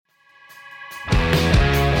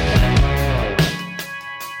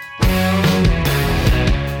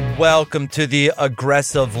Welcome to the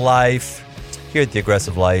Aggressive Life. Here at the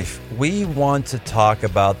Aggressive Life, we want to talk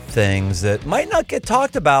about things that might not get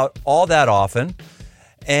talked about all that often.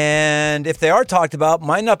 And if they are talked about,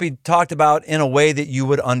 might not be talked about in a way that you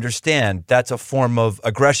would understand. That's a form of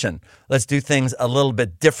aggression. Let's do things a little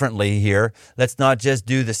bit differently here. Let's not just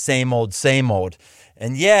do the same old, same old.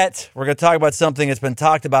 And yet, we're going to talk about something that's been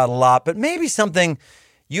talked about a lot, but maybe something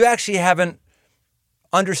you actually haven't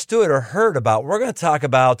understood or heard about. We're going to talk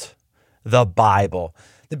about the Bible.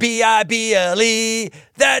 The Bible,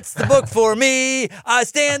 that's the book for me. I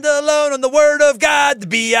stand alone on the Word of God, the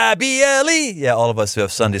Bible. Yeah, all of us who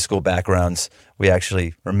have Sunday school backgrounds, we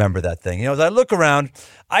actually remember that thing. You know, as I look around,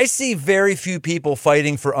 I see very few people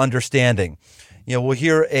fighting for understanding. You know, we'll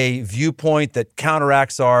hear a viewpoint that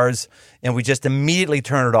counteracts ours, and we just immediately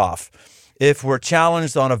turn it off. If we're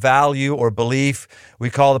challenged on a value or belief, we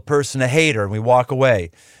call the person a hater and we walk away.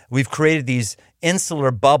 We've created these insular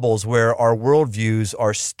bubbles where our worldviews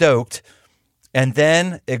are stoked and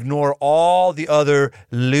then ignore all the other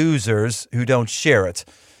losers who don't share it.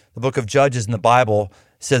 The book of Judges in the Bible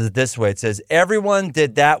says it this way. It says, everyone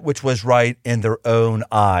did that which was right in their own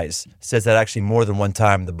eyes. It says that actually more than one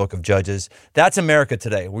time in the book of Judges. That's America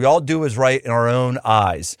today. We all do is right in our own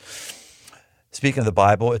eyes. Speaking of the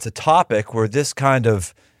Bible, it's a topic where this kind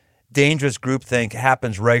of dangerous groupthink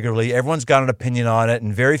happens regularly. Everyone's got an opinion on it,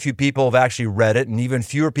 and very few people have actually read it, and even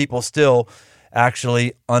fewer people still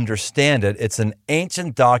actually understand it. It's an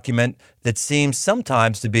ancient document that seems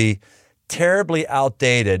sometimes to be terribly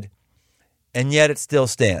outdated, and yet it still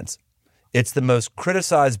stands. It's the most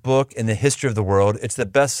criticized book in the history of the world. It's the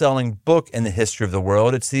best-selling book in the history of the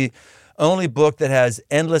world. It's the only book that has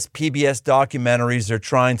endless PBS documentaries that are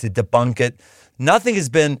trying to debunk it. Nothing has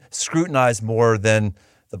been scrutinized more than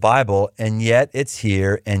the Bible, and yet it's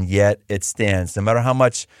here, and yet it stands. No matter how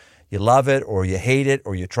much you love it, or you hate it,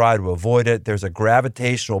 or you try to avoid it, there's a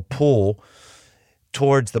gravitational pull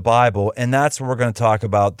towards the Bible, and that's what we're going to talk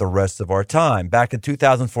about the rest of our time. Back in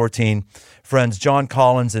 2014, friends Jon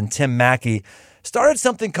Collins and Tim Mackie started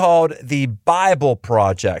something called the Bible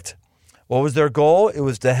Project. What was their goal? It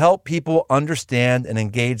was to help people understand and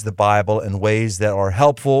engage the Bible in ways that are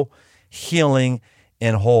helpful, healing,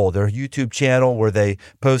 and whole. Their YouTube channel, where they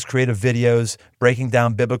post creative videos breaking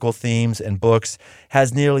down biblical themes and books,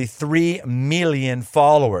 has nearly 3 million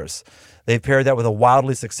followers. They've paired that with a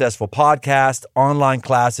wildly successful podcast, online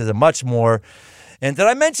classes, and much more. And did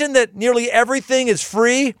I mention that nearly everything is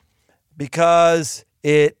free? Because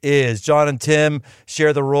it is. Jon and Tim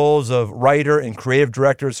share the roles of writer and creative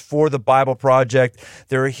directors for the Bible Project.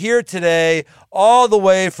 They're here today all the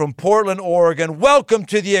way from Portland, Oregon. Welcome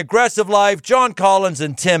to the Aggressive Life, Jon Collins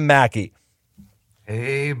and Tim Mackie.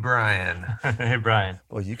 Hey, Brian. Hey, Brian.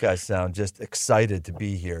 Well, you guys sound just excited to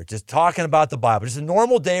be here, just talking about the Bible. Just a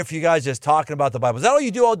normal day for you guys, just talking about the Bible. Is that all you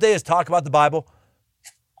do all day, is talk about the Bible?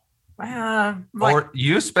 Or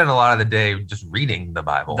you spend a lot of the day just reading the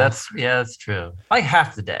Bible. That's true. Like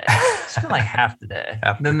half the day. Spend like half the day.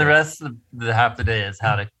 Then the rest of the half the day is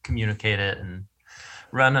how to communicate it and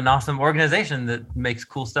run an awesome organization that makes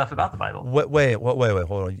cool stuff about the Bible. Wait,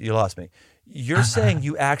 hold on. You lost me. You're saying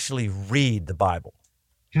you actually read the Bible?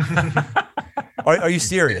 Are you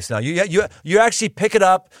serious now? You actually pick it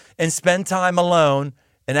up and spend time alone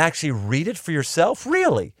and actually read it for yourself?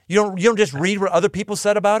 Really? You don't just read what other people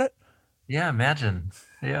said about it? Yeah, imagine.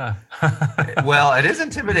 Yeah. Well, it is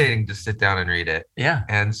intimidating to sit down and read it. Yeah.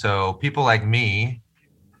 And so people like me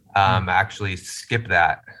actually skip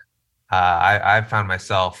that. I found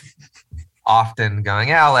myself often going,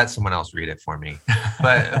 yeah, I'll let someone else read it for me.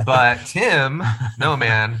 But Tim, no,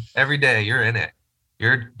 man, every day you're in it.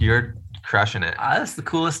 You're crushing it. That's the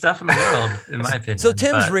coolest stuff in the world, in my opinion. So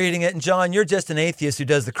Tim's reading it, and Jon, you're just an atheist who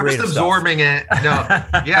does the creative stuff. I'm just absorbing it.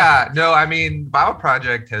 No, I mean, Bible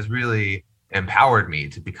Project has really empowered me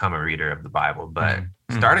to become a reader of the Bible. But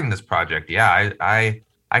starting this project, I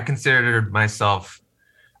considered myself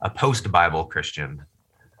a post-Bible Christian.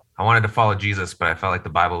 I wanted to follow Jesus, but I felt like the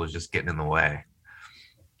Bible was just getting in the way.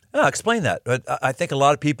 Oh, explain that. I think a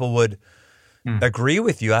lot of people would agree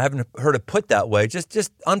with you. I haven't heard it put that way.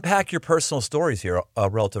 Just unpack your personal stories here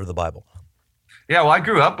relative to the Bible. Yeah, well, I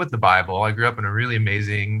grew up with the Bible. I grew up in a really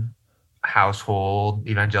amazing household,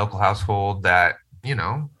 evangelical household that, you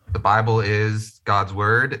know, the Bible is God's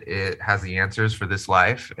word. It has the answers for this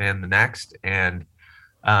life and the next. And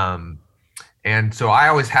so I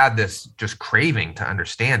always had this just craving to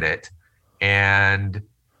understand it. And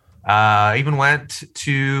even went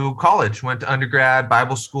to college, went to undergrad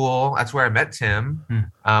Bible school. That's where I met Tim.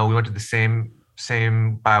 We went to the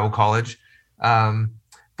same Bible college.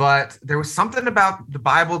 But there was something about the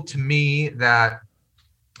Bible to me that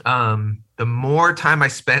the more time I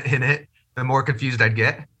spent in it, the more confused I'd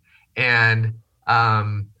get. And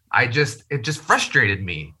it just frustrated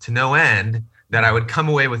me to no end that I would come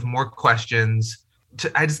away with more questions.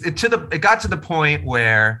 It got to the point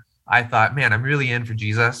where I thought, man, I'm really in for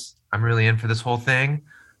Jesus. I'm really in for this whole thing,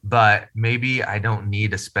 but maybe I don't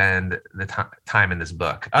need to spend the time in this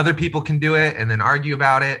book. Other people can do it and then argue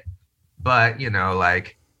about it, but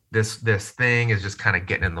like this thing is just kind of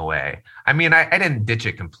getting in the way. I mean, I didn't ditch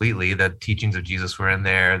it completely. The teachings of Jesus were in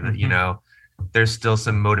there. There's still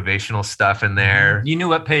some motivational stuff in there. You knew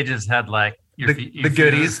what pages had like the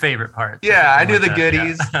goodies, favorite parts. Yeah, I knew the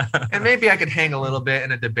goodies. Yeah. And maybe I could hang a little bit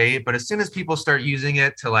in a debate, but as soon as people start using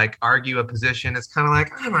it to like argue a position, it's kind of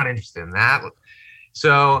like, I'm not interested in that.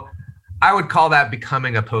 So I would call that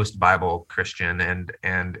becoming a post-Bible Christian.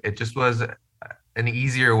 And it just was an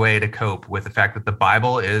easier way to cope with the fact that the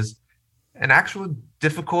Bible is an actual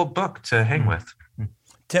difficult book to hang with.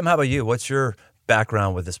 Tim, how about you? What's your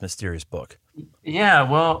background with this mysterious book? Yeah,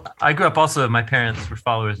 well, I grew up also, my parents were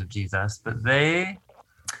followers of Jesus, but they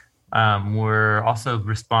were also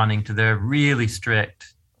responding to their really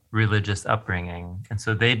strict religious upbringing. And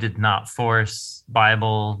so they did not force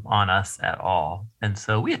Bible on us at all. And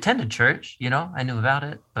so we attended church, I knew about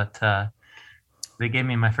it, but they gave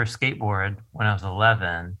me my first skateboard when I was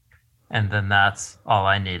 11. And then that's all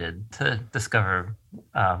I needed to discover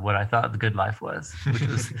what I thought the good life was, which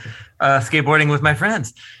was skateboarding with my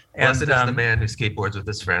friends. Blessed is the man who skateboards with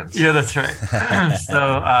his friends. Yeah, that's right.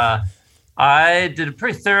 So I did a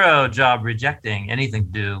pretty thorough job rejecting anything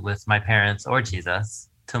to do with my parents or Jesus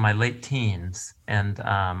till my late teens. And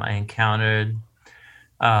I encountered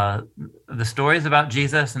the stories about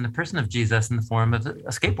Jesus and the person of Jesus in the form of a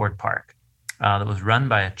skateboard park that was run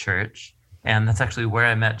by a church. And that's actually where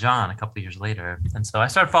I met Jon a couple of years later. And so I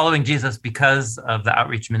started following Jesus because of the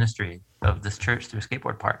outreach ministry of this church through a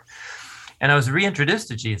skateboard park. And I was reintroduced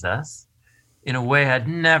to Jesus in a way I'd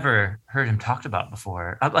never heard him talked about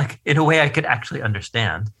before, like in a way I could actually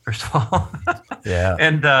understand, first of all. Yeah.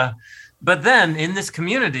 And but then in this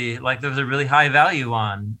community, like there was a really high value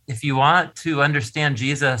on, if you want to understand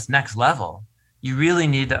Jesus next level, you really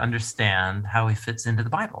need to understand how he fits into the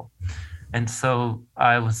Bible. And so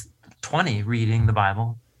I was 20 reading the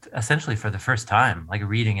Bible essentially for the first time, like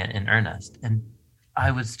reading it in earnest. And I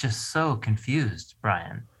was just so confused,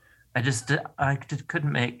 Brian. I just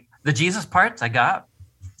couldn't make the Jesus parts I got,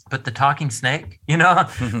 but the talking snake,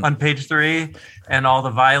 on page 3 and all the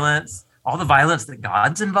violence that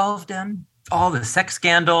God's involved in, all the sex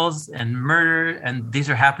scandals and murder. And these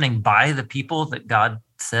are happening by the people that God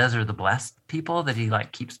says are the blessed people that he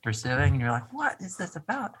like keeps pursuing. And you're like, what is this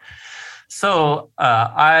about? So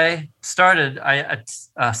I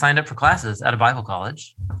signed up for classes at a Bible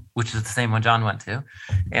college, which is the same one Jon went to,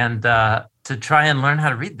 and to try and learn how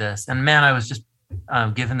to read this. And man, I was just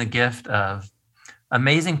given the gift of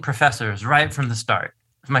amazing professors right from the start.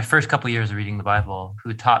 It was my first couple of years of reading the Bible,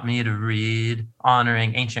 who taught me to read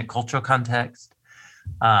honoring ancient cultural context,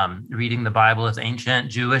 reading the Bible as ancient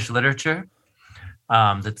Jewish literature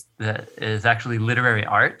that is actually literary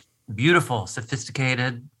art, beautiful,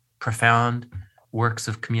 sophisticated, profound works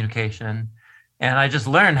of communication. And I just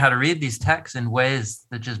learned how to read these texts in ways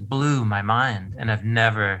that just blew my mind. And I've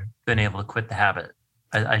never been able to quit the habit.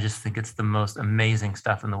 I just think it's the most amazing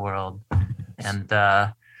stuff in the world. And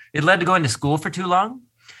it led to going to school for too long.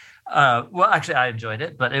 Well, actually, I enjoyed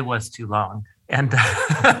it, but it was too long. And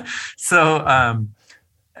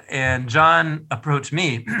and Jon approached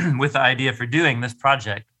me with the idea for doing this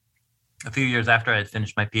project a few years after I had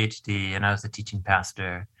finished my PhD and I was a teaching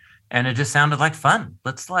pastor. And it just sounded like fun.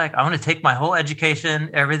 I want to take my whole education,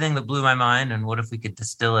 everything that blew my mind, and what if we could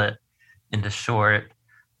distill it into short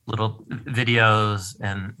little videos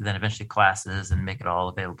and then eventually classes and make it all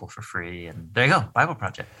available for free. And there you go, Bible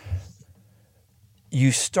Project.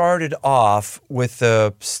 You started off with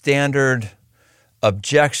the standard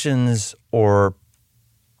objections or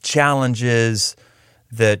challenges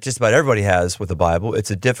that just about everybody has with the Bible.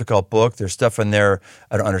 It's a difficult book. There's stuff in there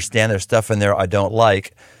I don't understand. There's stuff in there I don't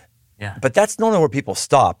like. Yeah. But that's normally where people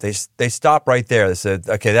stop. They stop right there. They said,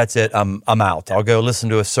 okay, that's it. I'm out. I'll go listen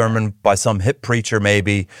to a sermon by some hip preacher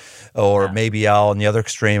maybe, or maybe on the other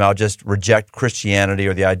extreme, I'll just reject Christianity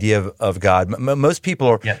or the idea of God. Most people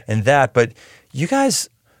are in that, but you guys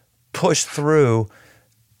push through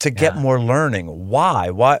to get more learning. Why?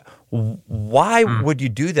 Why would you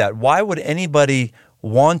do that? Why would anybody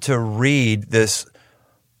want to read this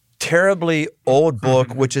terribly old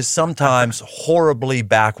book, which is sometimes horribly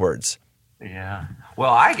backwards? Yeah.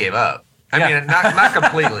 Well, I gave up. I mean, not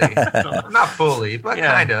completely, not fully, but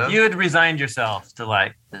kind of. You had resigned yourself to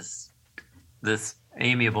like this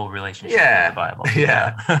amiable relationship Yeah. with the Bible.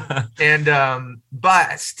 Yeah. And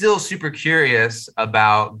but still super curious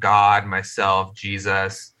about God, myself,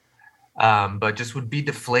 Jesus, but just would be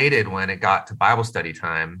deflated when it got to Bible study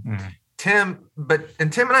time. Tim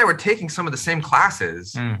and I were taking some of the same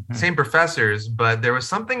classes, same professors, but there was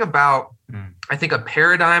something about, I think, a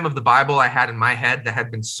paradigm of the Bible I had in my head that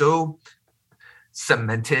had been so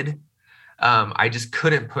cemented. I just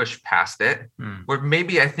couldn't push past it. Where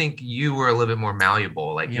maybe I think you were a little bit more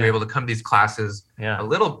malleable. Like you were able to come to these classes a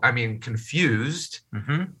little, confused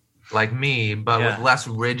like me, but with less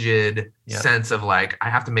rigid sense of like,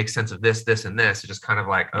 I have to make sense of this, this, and this. It's just kind of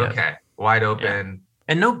like, okay, wide open.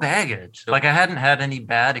 And no baggage. Like I hadn't had any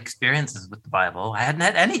bad experiences with the Bible. I hadn't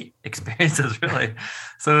had any experiences really.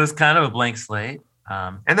 So it was kind of a blank slate.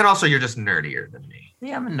 And then also you're just nerdier than me.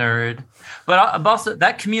 Yeah, I'm a nerd. But also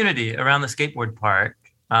that community around the skateboard park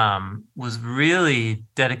was really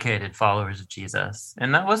dedicated followers of Jesus.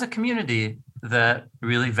 And that was a community that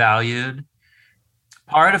really valued.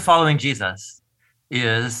 Part of following Jesus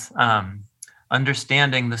is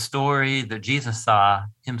understanding the story that Jesus saw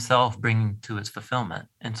himself bringing to its fulfillment.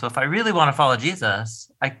 And so if I really want to follow Jesus,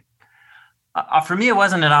 for me, it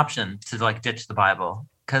wasn't an option to like ditch the Bible,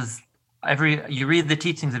 because you read the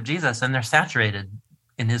teachings of Jesus and they're saturated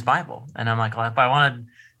in his Bible. And I'm like, well, if I want to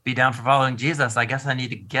be down for following Jesus, I guess I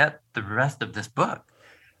need to get the rest of this book.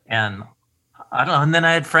 And I don't know. And then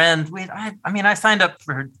I had friends. I signed up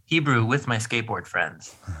for Hebrew with my skateboard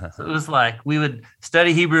friends. So it was like we would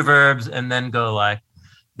study Hebrew verbs and then go like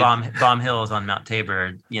bomb hills on Mount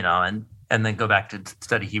Tabor, and then go back to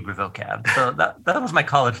study Hebrew vocab. So that was my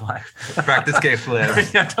college life. Practice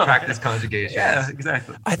K-flips, practice conjugation. Yeah,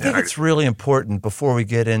 exactly. I think it's really important before we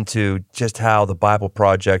get into just how the Bible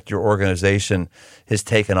Project, your organization, has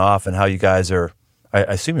taken off and how you guys are. I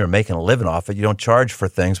assume you're making a living off it. You don't charge for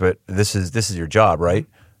things, but this is your job, right?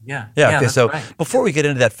 Yeah. Okay. So right. Before we get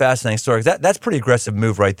into that fascinating story, that's a pretty aggressive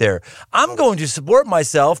move right there. I'm going to support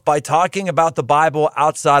myself by talking about the Bible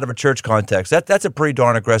outside of a church context. That's a pretty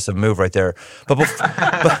darn aggressive move right there. But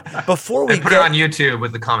before we put it on YouTube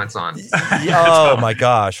with the comments on. Oh my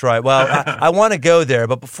gosh! Right. Well, I want to go there,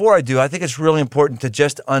 but before I do, I think it's really important to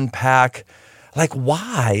just unpack, like,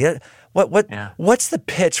 why. What's the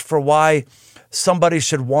pitch for why somebody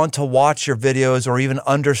should want to watch your videos or even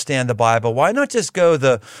understand the Bible? Why not just go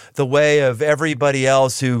the way of everybody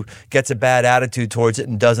else who gets a bad attitude towards it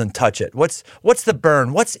and doesn't touch it? What's the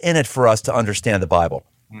burn? What's in it for us to understand the Bible?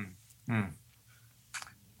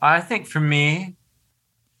 I think for me,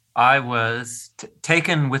 I was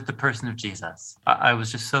taken with the person of Jesus. I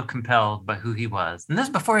was just so compelled by who he was. And this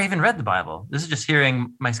is before I even read the Bible. This is just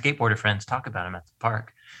hearing my skateboarder friends talk about him at the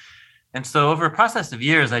park. And so over a process of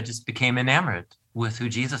years, I just became enamored with who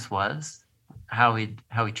Jesus was, how he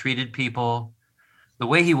treated people. The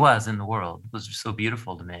way he was in the world was just so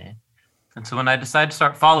beautiful to me. And so when I decided to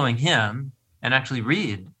start following him and actually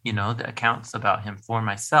read, the accounts about him for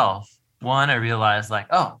myself, one, I realized like,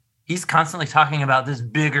 oh, he's constantly talking about this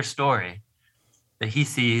bigger story that he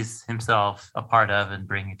sees himself a part of and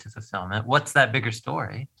bringing to fulfillment. What's that bigger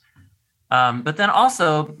story? But then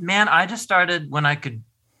also, man, I just started when I could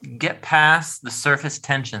get past the surface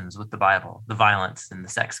tensions with the Bible, the violence and the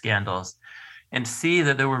sex scandals, and see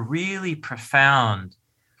that there were really profound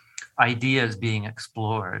ideas being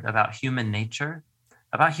explored about human nature,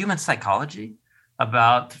 about human psychology,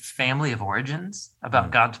 about family of origins, about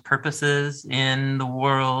God's purposes in the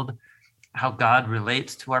world, how God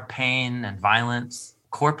relates to our pain and violence,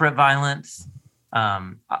 corporate violence.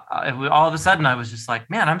 All of a sudden, I was just like,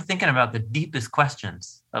 man, I'm thinking about the deepest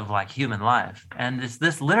questions of like human life. And it's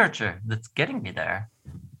this literature that's getting me there.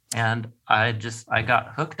 And I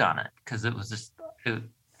got hooked on it because it was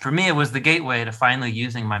for me, it was the gateway to finally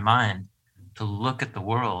using my mind to look at the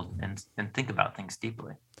world and think about things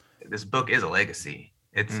deeply. This book is a legacy.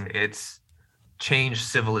 It's changed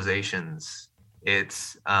civilizations.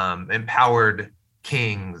 It's empowered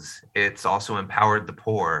kings. It's also empowered the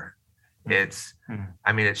poor. It's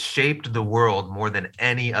shaped the world more than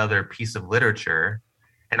any other piece of literature,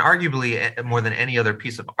 and arguably more than any other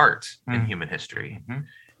piece of art in human history.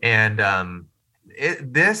 And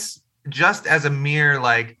this, just as a mere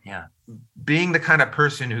being the kind of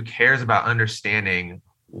person who cares about understanding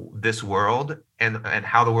this world and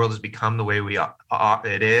how the world has become the way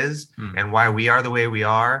it is, and why we are the way we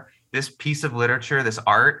are. This piece of literature, this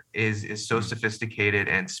art, is so sophisticated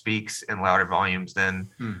and speaks in louder volumes than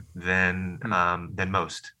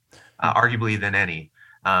most, arguably than any.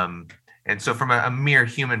 And so, from a mere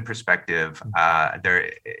human perspective,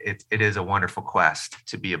 it is a wonderful quest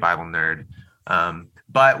to be a Bible nerd.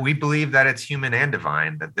 But we believe that it's human and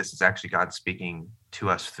divine. That this is actually God speaking to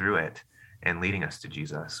us through it and leading us to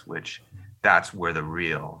Jesus, which that's where the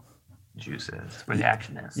real juice is, where the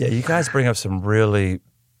action is. Yeah, you guys bring up some really,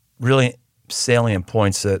 really salient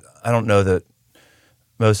points that I don't know that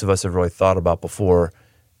most of us have really thought about before.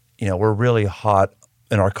 We're really hot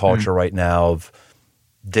in our culture right now of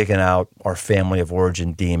digging out our family of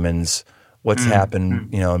origin demons. What's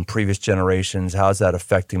happened, in previous generations? How's that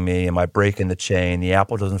affecting me? Am I breaking the chain? The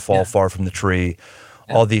apple doesn't fall far from the tree.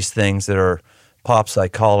 All these things that are pop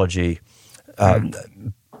psychology.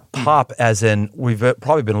 Pop as in we've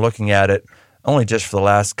probably been looking at it only just for the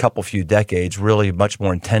last few decades, really much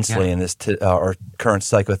more intensely in this our current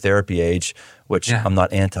psychotherapy age, which I'm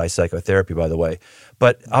not anti-psychotherapy, by the way.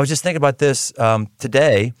 But I was just thinking about this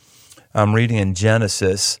today. I'm reading in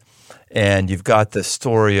Genesis, and you've got the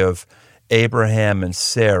story of Abraham and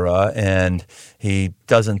Sarah, and he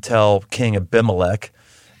doesn't tell King Abimelech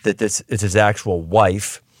that this is his actual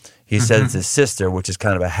wife. He says it's his sister, which is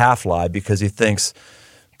kind of a half-lie because he thinks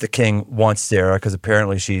the king wants Sarah because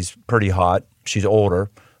apparently she's pretty hot. She's older,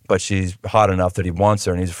 but she's hot enough that he wants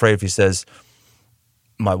her, and he's afraid if he says,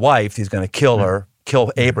 my wife, he's going to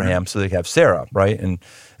kill Abraham so they can have Sarah, right? And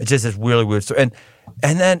it's just this really weird story.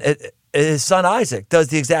 And then his son Isaac does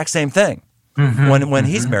the exact same thing when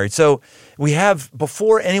he's married. So we have,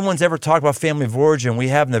 before anyone's ever talked about family of origin, we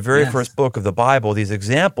have in the very first book of the Bible these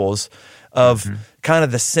examples of kind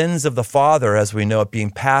of the sins of the father, as we know it,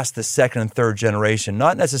 being passed the second and third generation,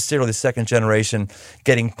 not necessarily the second generation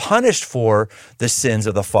getting punished for the sins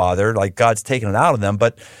of the father, like God's taken it out of them,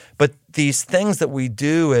 but these things that we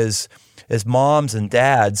do as moms and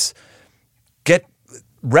dads get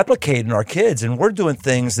replicated in our kids, and we're doing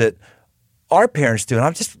things that our parents do. And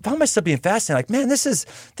I'm just found myself being fascinated. Like, man, this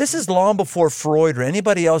is long before Freud or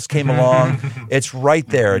anybody else came along. It's right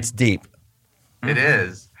there. It's deep. It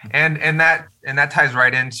is. And that ties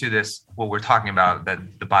right into this, what we're talking about,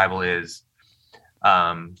 that the Bible is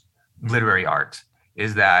literary art,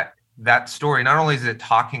 is that story, not only is it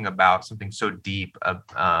talking about something so deep,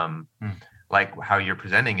 like how you're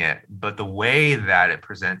presenting it, but the way that it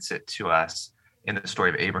presents it to us in the story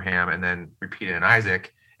of Abraham and then repeated in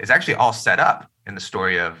Isaac is actually all set up in the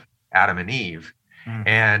story of Adam and Eve.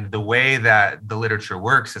 And the way that the literature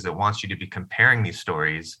works is it wants you to be comparing these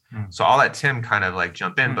stories. So I'll let Tim kind of like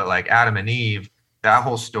jump in, but like Adam and Eve, that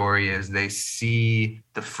whole story is they see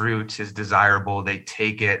the fruit is desirable. They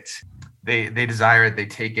take it, they desire it, they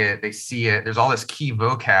take it, they see it. There's all this key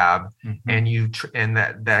vocab and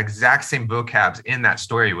that exact same vocab's in that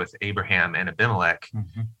story with Abraham and Abimelech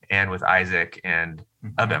and with Isaac and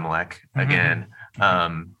Abimelech again.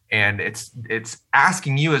 And it's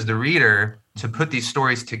asking you as the reader to put these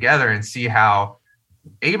stories together and see how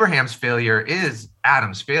Abraham's failure is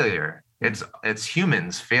Adam's failure. It's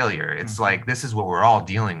humans' failure. It's like, this is what we're all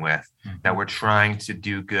dealing with, that we're trying to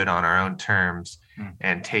do good on our own terms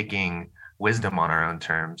and taking wisdom on our own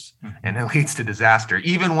terms. And it leads to disaster,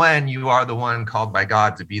 even when you are the one called by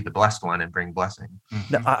God to be the blessed one and bring blessing.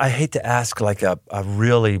 Now, I hate to ask like a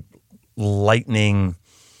really lightning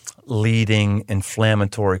leading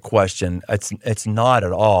inflammatory question. It's not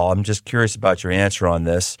at all. I'm just curious about your answer on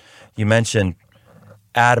this. You mentioned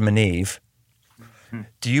Adam and Eve.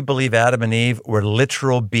 Do you believe Adam and Eve were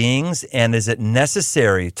literal beings, and is it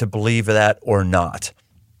necessary to believe that or not?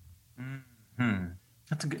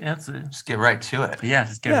 That's a good answer. Just get right to it. Yeah,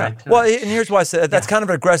 just get right to it. Well, it. and here's why I said that's kind of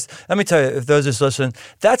aggressive. Let me tell you, if those are listening,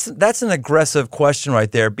 that's an aggressive question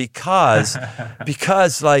right there because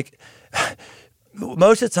like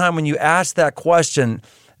most of the time when you ask that question,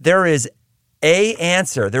 there is an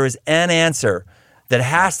answer that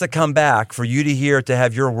has to come back for you to hear, to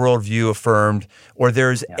have your worldview affirmed, or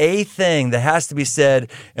there's a thing that has to be said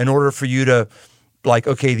in order for you to, like,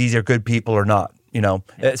 okay, these are good people or not,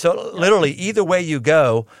 So literally, either way you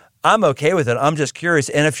go, I'm okay with it. I'm just curious.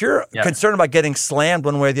 And if you're concerned about getting slammed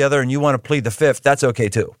one way or the other and you want to plead the fifth, that's okay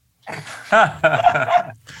too.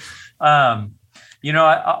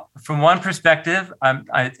 From one perspective,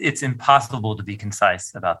 it's impossible to be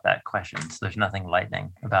concise about that question. So there's nothing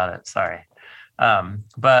lightning about it. Sorry.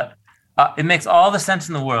 But it makes all the sense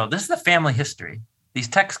in the world. This is the family history. These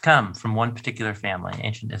texts come from one particular family,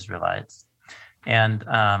 ancient Israelites. And,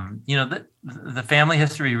 the family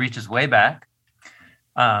history reaches way back.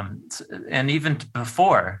 And even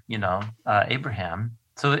before, Abraham.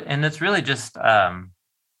 So, and it's really just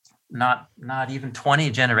not even 20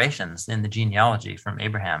 generations in the genealogy from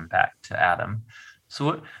Abraham back to Adam.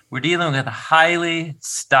 So we're dealing with a highly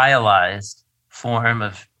stylized form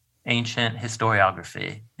of ancient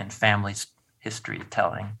historiography and family history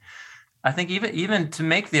telling. I think even to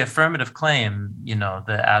make the affirmative claim,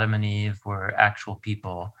 that Adam and Eve were actual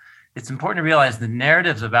people it's important to realize the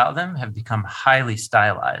narratives about them have become highly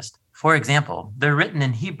stylized. For example, they're written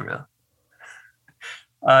in Hebrew.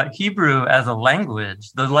 Hebrew as a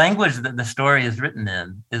language, the language that the story is written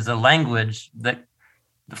in is a language that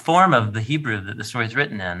the form of the Hebrew that the story is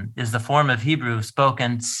written in is the form of Hebrew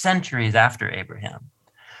spoken centuries after Abraham.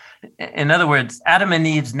 In other words, Adam and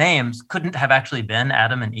Eve's names couldn't have actually been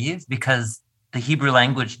Adam and Eve because the Hebrew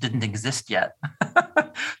language didn't exist yet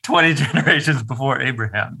 20 generations before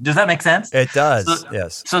Abraham. Does that make sense? It does,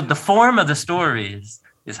 yes. So the form of the stories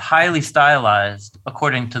is highly stylized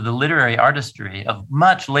according to the literary artistry of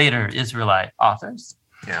much later Israelite authors.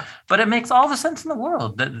 Yeah. But it makes all the sense in the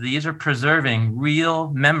world that these are preserving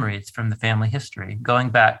real memories from the family history,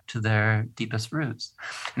 going back to their deepest roots.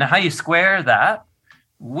 Now, how you square that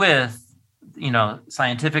with,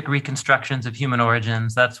 scientific reconstructions of human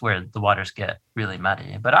origins, that's where the waters get really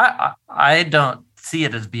muddy. But I don't see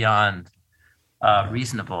it as beyond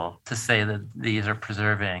reasonable to say that these are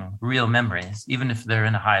preserving real memories, even if they're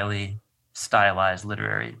in a highly stylized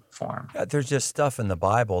literary form. There's just stuff in the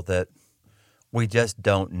Bible that we just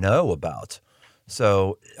don't know about.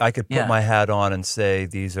 So I could put my hat on and say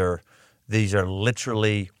these are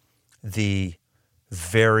literally the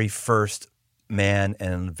very first man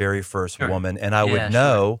and very first woman, and I would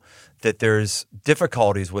know that there's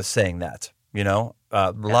difficulties with saying that. They've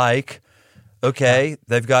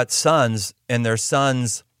got sons, and their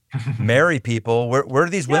sons marry people. Where do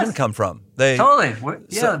these women come from? Totally.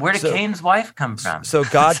 Where did Cain's wife come from? So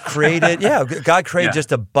God created,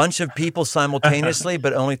 just a bunch of people simultaneously,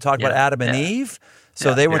 but only talked about Adam and Eve.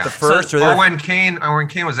 So they weren't the first. Or when Cain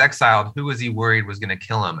was exiled, who was he worried was going to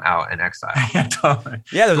kill him out in exile? Totally.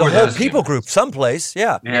 Yeah, there's a whole people group someplace.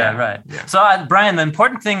 Yeah, right. Yeah. So Brian, the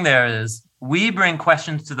important thing there is we bring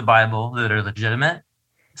questions to the Bible that are legitimate,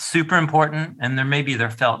 super important, and there may be their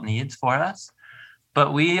felt needs for us.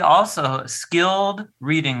 But we also, skilled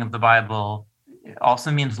reading of the Bible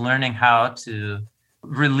also means learning how to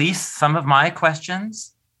release some of my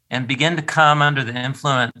questions and begin to come under the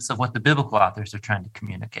influence of what the biblical authors are trying to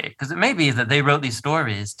communicate. Because it may be that they wrote these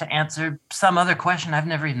stories to answer some other question I've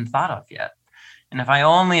never even thought of yet. And if I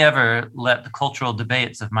only ever let the cultural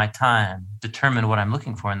debates of my time determine what I'm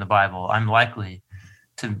looking for in the Bible, I'm likely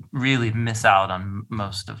to really miss out on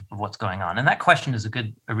most of what's going on. And that question is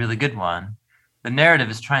a really good one. The narrative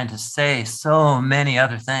is trying to say so many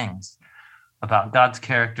other things about God's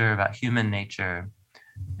character, about human nature.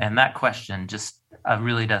 And that question just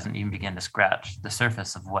really doesn't even begin to scratch the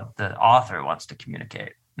surface of what the author wants to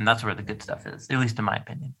communicate. And that's where the good stuff is, at least in my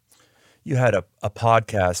opinion. You had a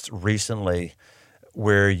podcast recently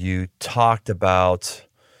where you talked about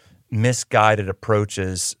misguided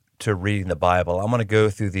approaches to reading the Bible. I'm going to go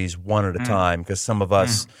through these one at a time because some of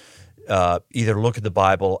us either look at the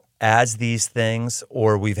Bible as these things,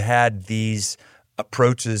 or we've had these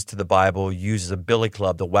approaches to the Bible used as a billy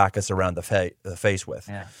club to whack us around the face with.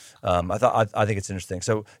 Yeah. I think it's interesting.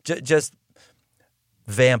 So just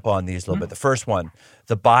vamp on these a little bit. The first one,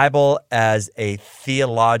 the Bible as a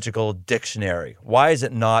theological dictionary. Why is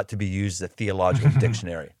it not to be used as a theological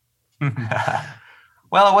dictionary?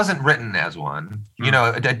 Well, it wasn't written as one.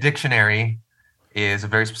 A dictionary is a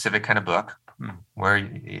very specific kind of book where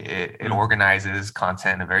it organizes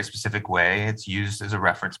content in a very specific way. It's used as a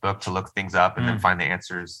reference book to look things up and then find the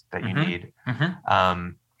answers that you need.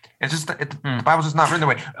 It's just the Bible's just not written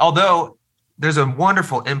that way. Although there's a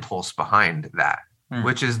wonderful impulse behind that,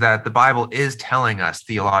 which is that the Bible is telling us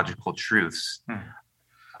theological truths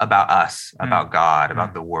about us, about God,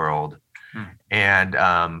 about the world, and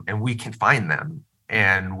we can find them,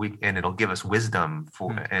 and it'll give us wisdom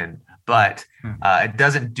but it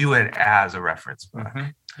doesn't do it as a reference book.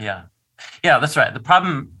 Yeah, that's right. The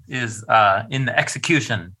problem is in the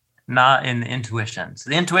execution, not in the intuition. So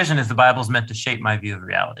the intuition is the Bible's meant to shape my view of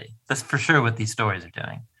reality. That's for sure what these stories are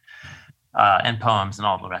doing, and poems and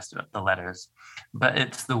all the rest of it, the letters. But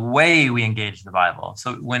it's the way we engage the Bible.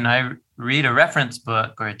 So when I read a reference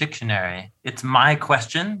book or a dictionary, it's my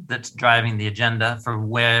question that's driving the agenda for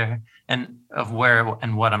where and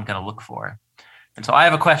what I'm going to look for. And so I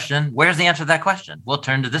have a question. Where's the answer to that question? We'll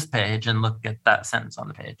turn to this page and look at that sentence on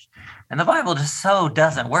the page. And the Bible just so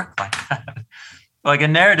doesn't work like that. Like a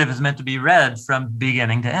narrative is meant to be read from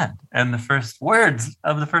beginning to end. And the first words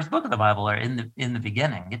of the first book of the Bible are in the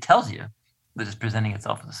beginning. It tells you that it's presenting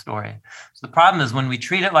itself as a story. So the problem is when we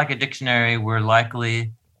treat it like a dictionary, we're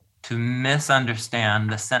likely to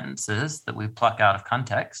misunderstand the sentences that we pluck out of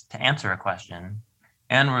context to answer a question.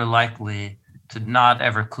 And we're likely to not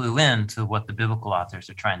ever clue in to what the biblical authors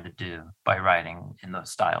are trying to do by writing in the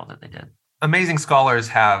style that they did. Amazing scholars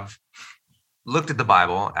have looked at the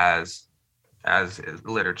Bible as as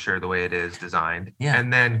literature the way it is designed, Yeah.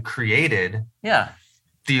 and then created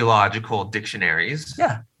theological dictionaries.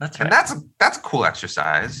 Yeah, that's right. And that's a cool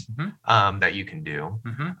exercise that you can do.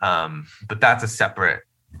 But that's a separate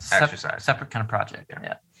exercise. Separate kind of project.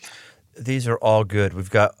 Yeah. These are all good. We've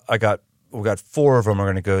got 4 of them we're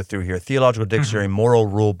going to go through here. Theological dictionary, moral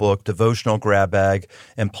rule book, devotional grab bag,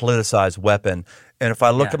 and politicized weapon. And if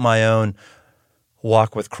I look at my own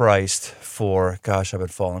walk with Christ for, I've been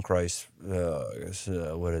following Christ,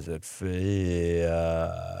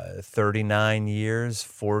 39 years,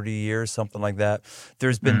 40 years, something like that.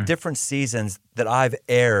 There's been different seasons that I've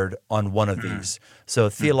erred on one of these. So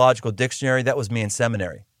theological dictionary, that was me in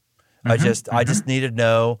seminary. I just needed to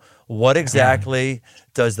know what exactly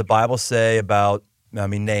does the Bible say about,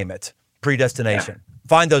 name it, predestination.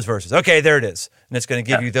 Find those verses. Okay, there it is. And it's going to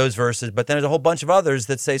give you those verses, but then there's a whole bunch of others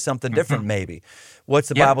that say something different maybe. What's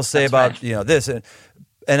the Bible say about, this? And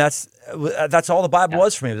that's all the Bible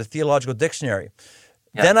was for me, the theological dictionary.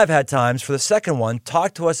 Yeah. Then I've had times for the second one,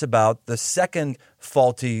 talk to us about the second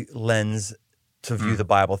faulty lens to view the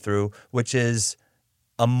Bible through, which is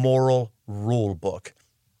a moral rule book.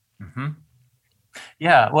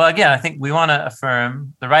 Yeah. Well, again, I think we want to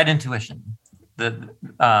affirm the right intuition that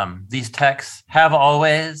these texts have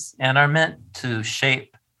always and are meant to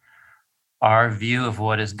shape our view of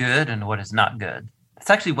what is good and what is not good. It's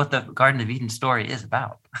actually what the Garden of Eden story is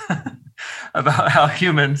about, about how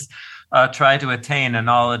humans try to attain a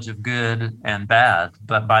knowledge of good and bad,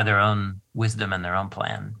 but by their own wisdom and their own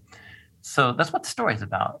plan. So that's what the story is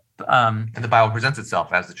about. And the Bible presents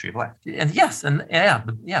itself as the tree of life. And yes,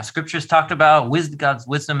 Scripture's talked about, God's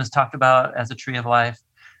wisdom is talked about as a tree of life.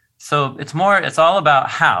 So it's all about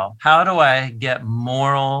how do I get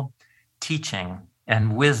moral teaching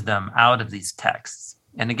and wisdom out of these texts?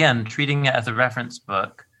 And again, treating it as a reference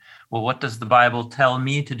book. Well, what does the Bible tell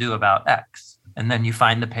me to do about X? And then you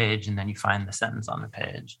find the page, and then you find the sentence on the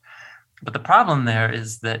page. But the problem there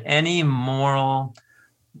is that any moral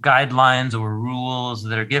guidelines or rules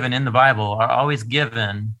that are given in the Bible are always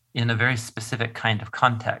given in a very specific kind of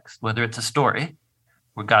context, whether it's a story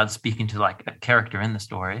where God's speaking to like a character in the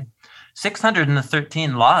story.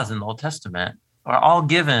 613 laws in the Old Testament are all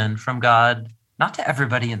given from God, not to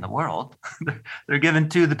everybody in the world. They're given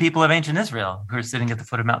to the people of ancient Israel who are sitting at the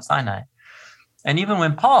foot of Mount Sinai. And even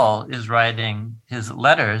when Paul is writing his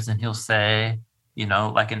letters, and he'll say,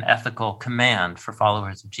 like an ethical command for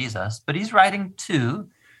followers of Jesus, but he's writing to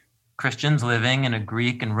Christians living in a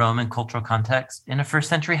Greek and Roman cultural context in a first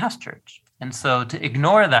century house church. And so to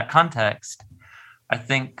ignore that context, I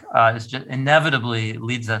think is just inevitably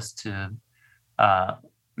leads us to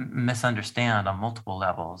misunderstand on multiple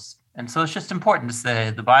levels. And so it's just important to say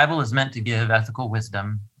the Bible is meant to give ethical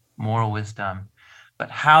wisdom, moral wisdom, but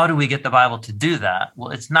how do we get the Bible to do that? Well,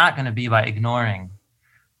 it's not going to be by ignoring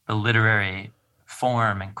the literary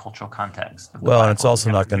form and cultural context of the Bible. And it's also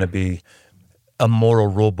not going to be a moral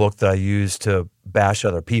rule book that I use to bash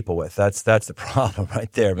other people with. That's the problem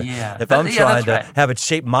right there. But if I'm trying to have it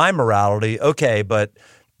shape my morality, okay, but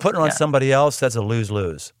putting it on somebody else, that's a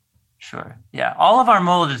lose-lose. Sure. Yeah. All of our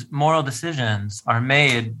moral decisions are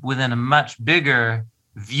made within a much bigger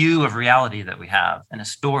view of reality that we have and a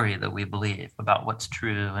story that we believe about what's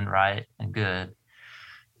true and right and good.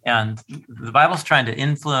 And the Bible's trying to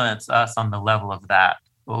influence us on the level of that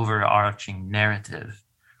overarching narrative.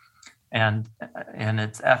 And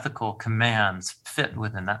its ethical commands fit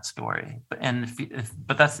within that story.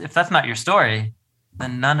 If that's not your story,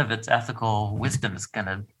 then none of its ethical wisdom is going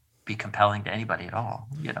to be compelling to anybody at all,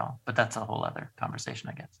 But that's a whole other conversation,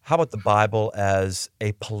 I guess. How about the Bible as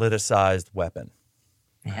a politicized weapon?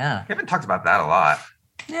 Yeah, we haven't talked about that a lot.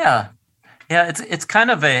 Yeah. It's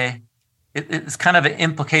kind of it's kind of an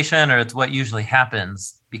implication, or it's what usually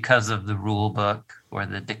happens because of the rule book or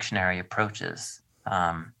the dictionary approaches.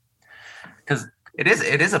 Because it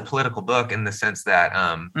is a political book in the sense that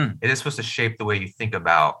it is supposed to shape the way you think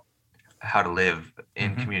about how to live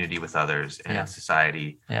in community with others and in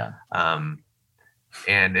society. Yeah.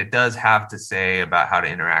 And it does have to say about how to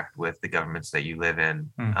interact with the governments that you live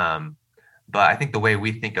in. But I think the way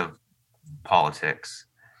we think of politics,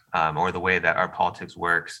 or the way that our politics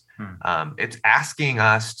works, it's asking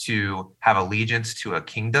us to have allegiance to a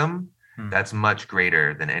kingdom that's much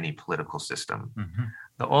greater than any political system.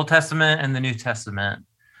 The Old Testament and the New Testament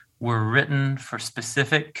were written for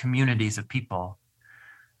specific communities of people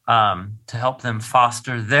to help them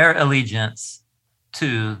foster their allegiance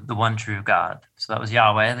to the one true God. So that was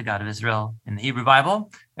Yahweh, the God of Israel, in the Hebrew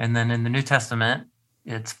Bible. And then in the New Testament,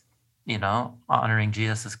 it's, honoring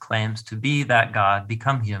Jesus' claims to be that God,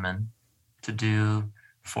 become human, to do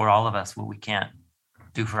for all of us what we can't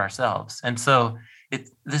do for ourselves. And so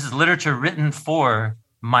this is literature written for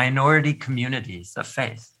minority communities of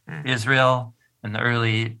faith, Israel and the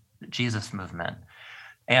early Jesus movement.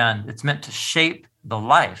 And it's meant to shape the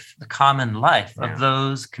life, the common life of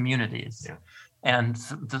those communities. Yeah. And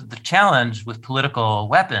the challenge with political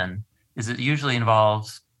weapon is it usually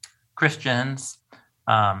involves Christians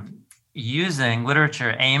using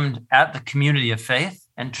literature aimed at the community of faith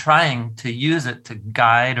and trying to use it to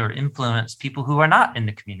guide or influence people who are not in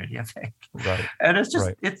the community of faith. Right. And it's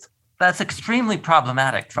just, that's extremely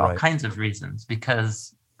problematic for all kinds of reasons,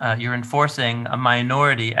 because you're enforcing a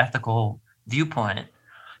minority ethical viewpoint.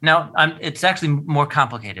 Now, it's actually more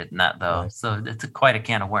complicated than that, though. Right. So it's quite a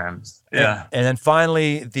can of worms. Yeah. And then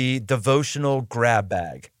finally, the devotional grab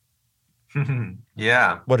bag.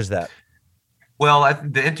 Yeah. What is that? Well,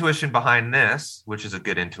 the intuition behind this, which is a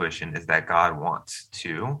good intuition, is that God wants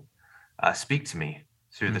to speak to me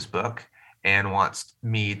through this book and wants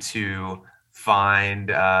me to find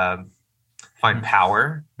power,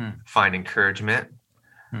 find encouragement,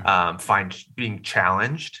 find being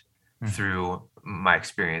challenged through my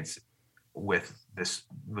experience with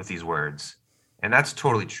these words. And that's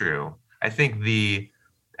totally true. I think the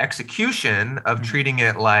execution of treating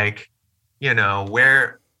it like,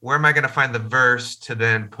 where am I going to find the verse to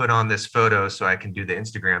then put on this photo so I can do the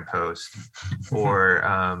Instagram post? Or,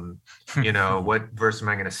 what verse am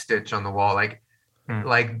I going to stitch on the wall?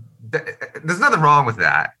 There's nothing wrong with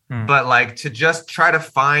that. But to just try to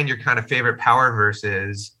find your kind of favorite power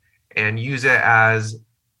verses and use it as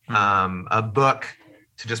a book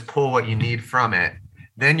to just pull what you need from it,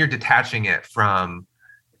 then you're detaching it from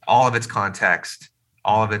all of its context,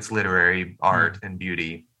 all of its literary art and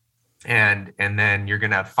beauty. And then you're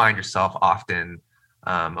going to find yourself often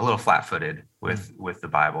a little flat-footed with the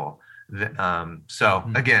Bible. So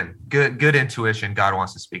again, good intuition. God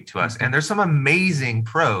wants to speak to us. And there's some amazing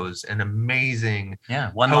prose and amazing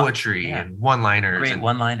poetry and one-liners. Great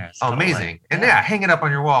one-liners. Oh, totally. Amazing. And hang it up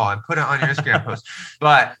on your wall and put it on your Instagram post.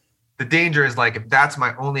 But the danger is if that's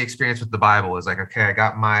my only experience with the Bible is okay, I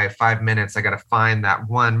got my 5 minutes. I got to find that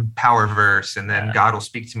one power verse and then God will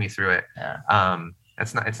speak to me through it. Yeah.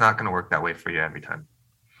 It's not going to work that way for you every time.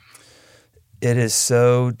 It is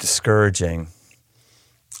so discouraging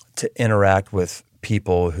to interact with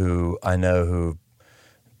people who I know who've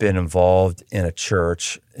been involved in a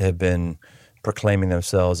church, have been proclaiming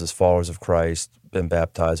themselves as followers of Christ, been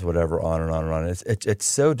baptized, whatever, on and on and on. It's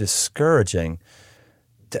so discouraging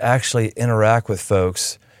to actually interact with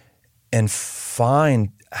folks and find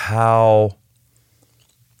how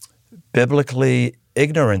biblically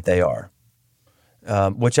ignorant they are.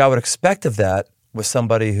 Which I would expect of that with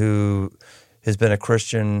somebody who has been a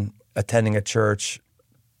Christian, attending a church,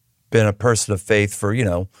 been a person of faith for,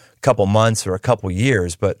 a couple months or a couple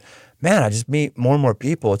years. But man, I just meet more and more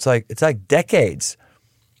people. It's like decades.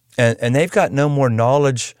 And they've got no more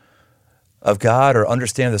knowledge of God or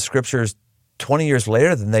understand the scriptures 20 years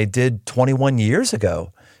later than they did 21 years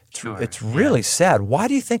ago. It's really sad. Why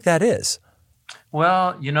do you think that is?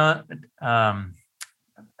 Well,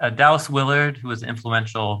 Dallas Willard, who was an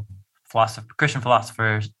influential Christian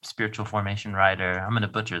philosopher, spiritual formation writer. I'm going to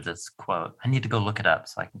butcher this quote. I need to go look it up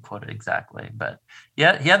so I can quote it exactly. But he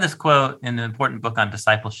had this quote in an important book on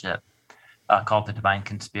discipleship called The Divine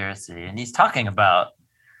Conspiracy. And he's talking about,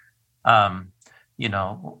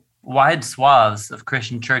 wide swaths of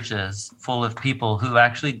Christian churches full of people who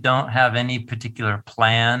actually don't have any particular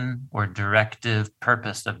plan or directive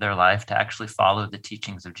purpose of their life to actually follow the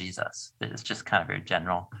teachings of Jesus. It's just kind of very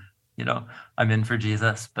general. I'm in for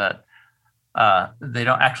Jesus, but they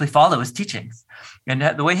don't actually follow his teachings.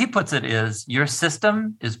 And the way he puts it is, your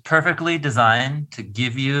system is perfectly designed to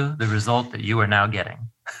give you the result that you are now getting.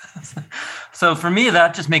 So for me,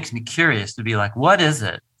 that just makes me curious to be like, what is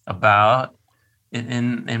it about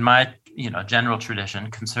in my general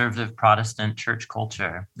tradition, conservative Protestant church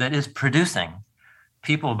culture, that is producing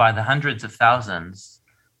people by the hundreds of thousands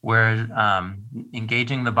where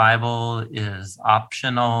engaging the Bible is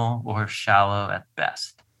optional or shallow at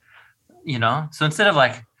best? So instead of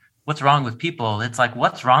what's wrong with people, it's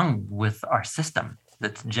what's wrong with our system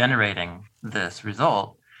that's generating this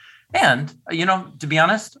result? And to be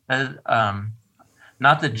honest,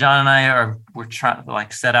 not that John and I were trying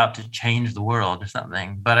to set out to change the world or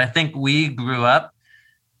something, but I think we grew up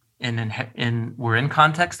we're in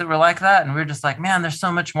contexts that were like that, and we're just man, there's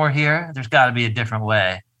so much more here. There's got to be a different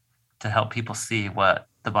way to help people see what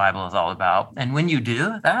the Bible is all about. And when you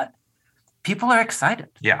do that, people are excited.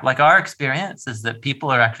 Yeah. Our experience is that people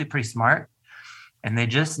are actually pretty smart, and they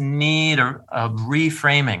just need a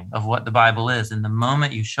reframing of what the Bible is. And the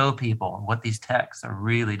moment you show people what these texts are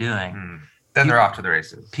really doing, then they're off to the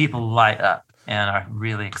races. People light up and are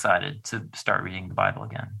really excited to start reading the Bible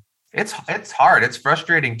again. It's hard. It's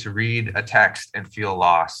frustrating to read a text and feel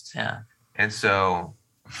lost. Yeah. And so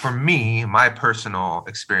for me, my personal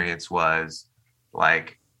experience was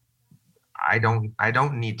like, I don't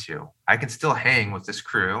need to. I can still hang with this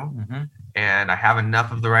crew, and I have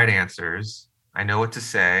enough of the right answers. I know what to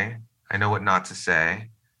say. I know what not to say.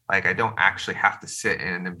 Like, I don't actually have to sit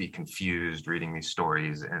in and be confused reading these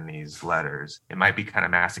stories and these letters. It might be kind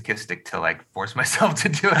of masochistic to like force myself to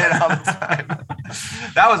do it all the time.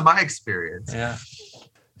 That was my experience. Yeah.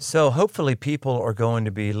 So hopefully people are going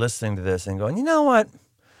to be listening to this and going, you know what?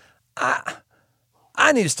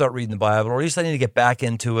 I need to start reading the Bible, or at least I need to get back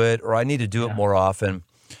into it, or I need to do it more often.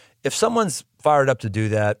 If someone's fired up to do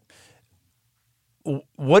that,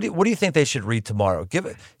 what do you think they should read tomorrow?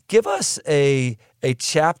 Give us a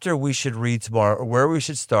chapter we should read tomorrow, or where we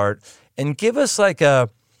should start, and give us like a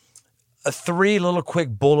 3 little quick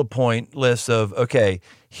bullet point list of, okay,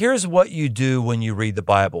 here's what you do when you read the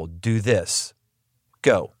Bible. Do this.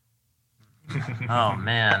 Go. Oh,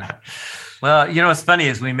 man. Well, you know what's funny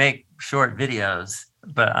is we make short videos,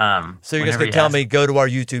 but so you're just going to tell me go to our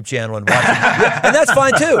YouTube channel and watch it. Yeah, and that's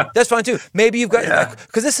fine too. That's fine too. Maybe you've got,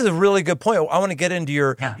 because this is a really good point. I want to get into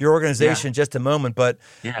your organization in just a moment, but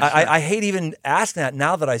I hate even asking that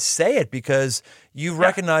now that I say it, because you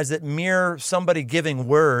recognize that mere somebody giving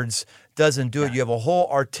words doesn't do it. You have a whole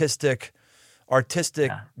artistic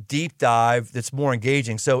deep dive that's more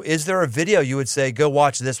engaging. So is there a video you would say, go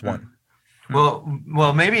watch this one? Well,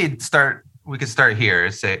 maybe we could start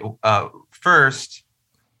here. Say, first,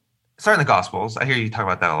 start in the Gospels. I hear you talk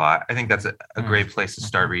about that a lot. I think that's a great place to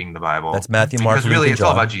start reading the Bible. That's Matthew, Mark, because really it's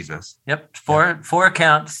all about Jesus. Yep. Four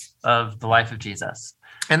accounts of the life of Jesus.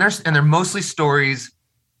 And they're mostly stories.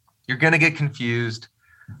 You're going to get confused,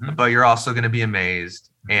 but you're also going to be amazed,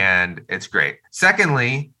 and it's great.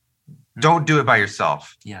 Secondly, don't do it by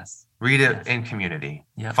yourself. Yes. Read it in community.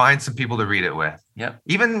 Yep. Find some people to read it with. Yep.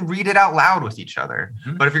 Even read it out loud with each other.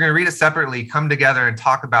 But if you're going to read it separately, come together and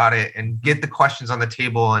talk about it and get the questions on the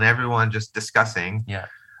table and everyone just discussing.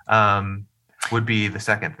 Would be the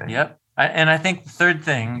second thing. Yep. And I think the third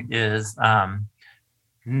thing is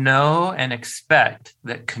know and expect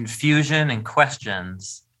that confusion and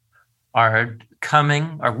questions are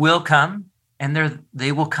coming or will come, and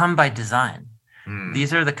they will come by design.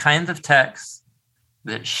 These are the kinds of texts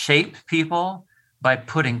that shape people by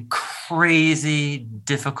putting crazy,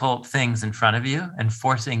 difficult things in front of you and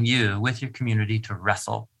forcing you with your community to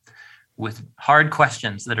wrestle with hard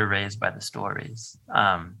questions that are raised by the stories.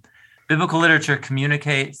 Biblical literature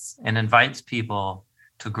communicates and invites people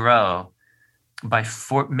to grow by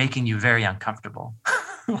making you very uncomfortable.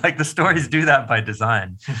 Like the stories do that by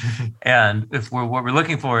design. And what we're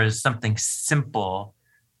looking for is something simple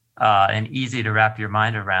and easy to wrap your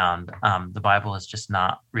mind around, the Bible is just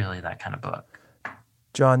not really that kind of book.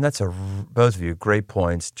 Jon, that's both of you great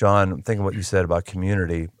points. Jon, I'm thinking what you said about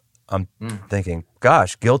community. I'm thinking,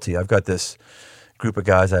 gosh, guilty. I've got this group of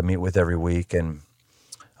guys I meet with every week, and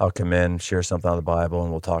I'll come in, share something out of the Bible,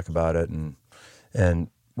 and we'll talk about it. And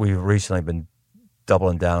we've recently been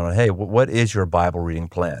doubling down on, hey, what is your Bible reading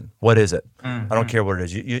plan? What is it? I don't care what it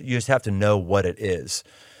is. You just have to know what it is.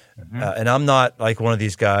 And I'm not like one of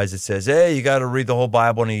these guys that says, hey, you got to read the whole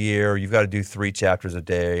Bible in a year, or you've got to do 3 chapters a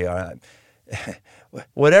day.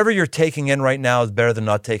 Whatever you're taking in right now is better than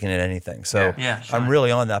not taking in anything. So sure. I'm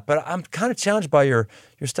really on that. But I'm kind of challenged by your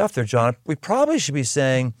stuff there, Jon. We probably should be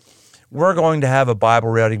saying we're going to have a Bible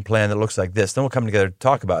reading plan that looks like this. Then we'll come together to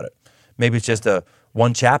talk about it. Maybe it's just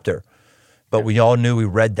one chapter. But we all knew we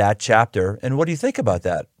read that chapter. And what do you think about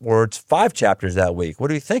that? Or it's 5 chapters that week. What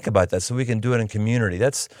do you think about that? So we can do it in community.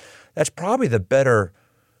 That's probably the better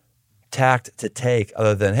tact to take,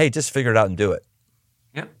 other than, hey, just figure it out and do it.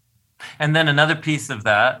 Yep. And then another piece of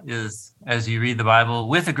that is, as you read the Bible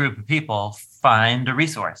with a group of people, find a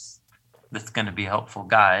resource that's going to be a helpful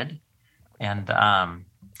guide. And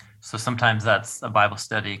so sometimes that's a Bible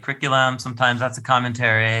study curriculum. Sometimes that's a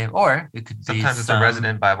commentary, or it could be sometimes it's a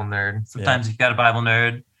resident Bible nerd. Sometimes you've got a Bible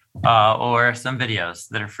nerd, or some videos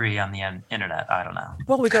that are free on the internet. I don't know.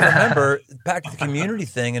 Well, we got to remember back to the community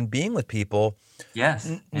thing and being with people.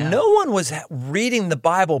 Yes. No one was reading the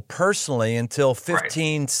Bible personally until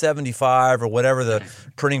 1575 or whatever the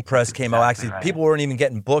printing press came out. Actually, people weren't even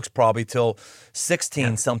getting books probably till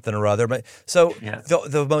 16 something or other. But so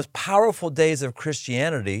the most powerful days of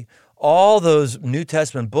Christianity, all those New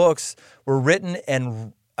Testament books were written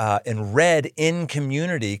and read in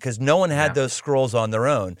community, because no one had those scrolls on their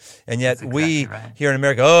own. And yet here in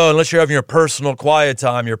America, unless you're having your personal quiet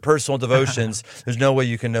time, your personal devotions, there's no way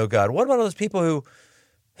you can know God. What about those people who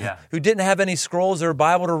who didn't have any scrolls or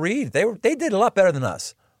Bible to read. They did a lot better than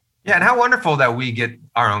us. Yeah, and how wonderful that we get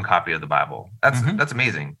our own copy of the Bible. That's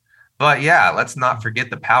amazing. But yeah, let's not forget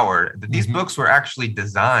the power that these books were actually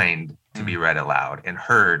designed to be read aloud and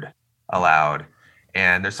heard aloud.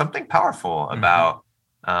 And there's something powerful about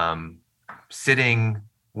sitting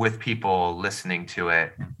with people, listening to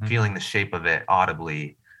it, feeling the shape of it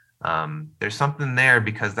audibly. There's something there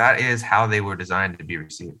because that is how they were designed to be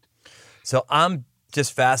received. So I'm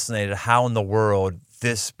just fascinated how in the world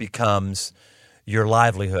this becomes your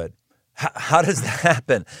livelihood. How does that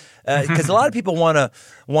happen? Because a lot of people want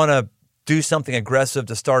to do something aggressive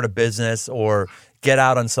to start a business or get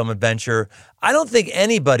out on some adventure. I don't think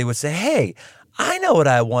anybody would say, hey, I know what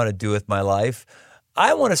I want to do with my life.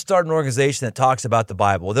 I want to start an organization that talks about the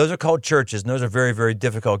Bible. Those are called churches, and those are very, very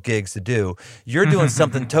difficult gigs to do. You're doing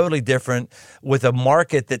something totally different with a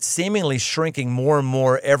market that's seemingly shrinking more and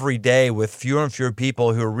more every day with fewer and fewer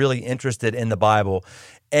people who are really interested in the Bible.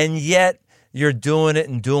 And yet you're doing it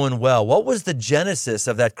and doing well. What was the genesis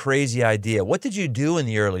of that crazy idea? What did you do in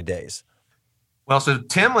the early days? Well, so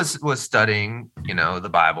Tim was studying, the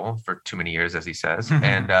Bible for too many years, as he says.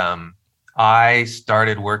 And I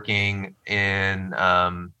started working in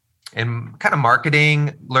kind of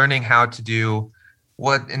marketing, learning how to do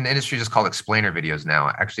what in the industry is called explainer videos now.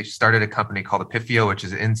 I actually started a company called Epifio, which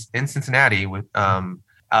is in Cincinnati. With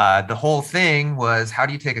the whole thing was, how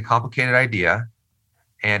do you take a complicated idea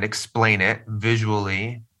and explain it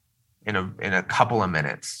visually in a couple of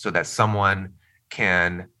minutes so that someone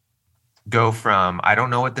can go from, I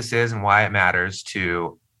don't know what this is and why it matters,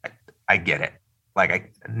 to I get it.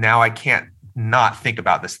 Like now I can't not think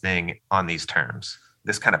about this thing on these terms,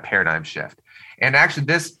 this kind of paradigm shift. And actually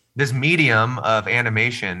this medium of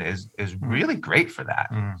animation is really great for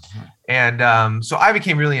that. And so I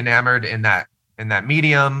became really enamored in that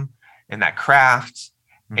medium, in that craft,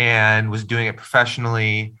 and was doing it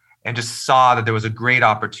professionally, and just saw that there was a great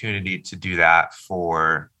opportunity to do that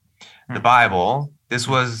for the Bible. This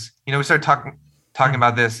was, we started talking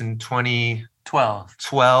about this in 2012.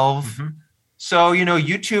 So,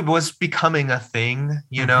 YouTube was becoming a thing,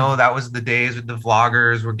 that was the days with the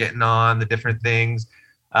vloggers were getting on the different things.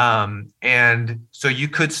 And so you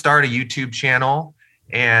could start a YouTube channel,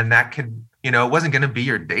 and that could, it wasn't going to be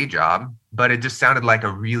your day job, but it just sounded like a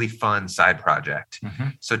really fun side project.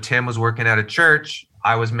 So Tim was working at a church.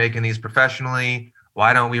 I was making these professionally.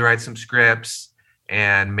 Why don't we write some scripts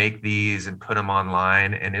and make these and put them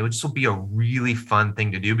online? And it would just be a really fun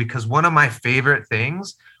thing to do, because one of my favorite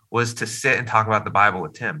things was to sit and talk about the Bible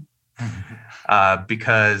with Tim,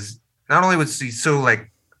 because not only was he so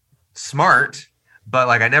smart, but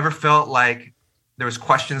I never felt like there was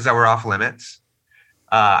questions that were off limits.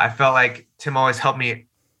 I felt like Tim always helped me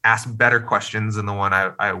ask better questions than the one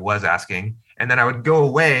I was asking. And then I would go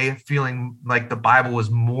away feeling like the Bible was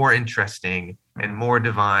more interesting and more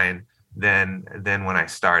divine than when I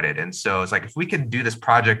started. And so it's like, if we can do this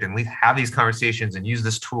project and we have these conversations and use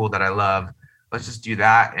this tool that I love, let's just do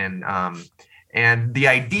that. And the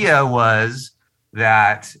idea was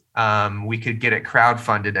that we could get it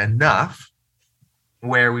crowdfunded enough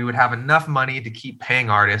where we would have enough money to keep paying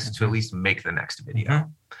artists to at least make the next video.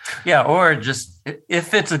 Yeah, or just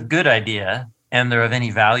if it's a good idea and they're of any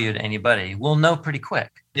value to anybody, we'll know pretty quick.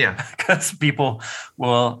 Yeah, because people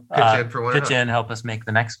will pitch in, help us make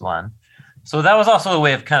the next one. So that was also a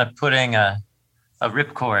way of kind of putting a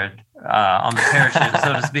ripcord on the parachute,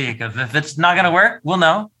 so to speak. If it's not going to work, we'll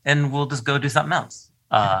know, and we'll just go do something else.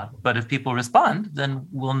 But if people respond, then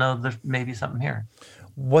we'll know there's maybe something here.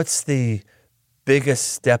 What's the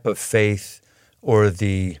biggest step of faith, or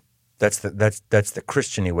that's the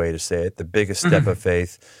Christian-y way to say it, the biggest step of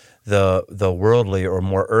faith? The worldly or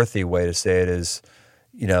more earthy way to say it is,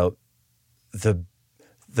 the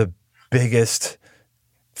biggest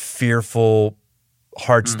fearful,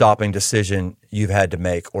 heart-stopping decision you've had to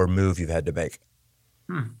make or move you've had to make.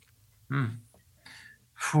 I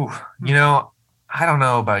don't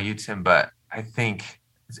know about you, Tim, but I think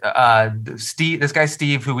this guy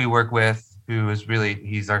Steve, who we work with, who is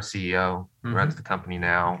he's our CEO, runs the company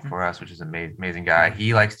now for us, which is an amazing guy.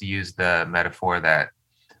 He likes to use the metaphor that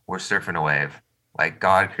we're surfing a wave. Like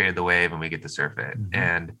God created the wave and we get to surf it.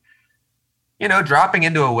 And, dropping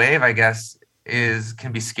into a wave, I guess,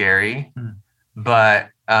 can be scary. But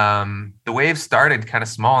the wave started kind of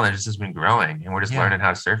small and it's just been growing, and we're just learning how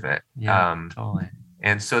to surf it. Totally.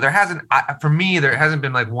 And so there hasn't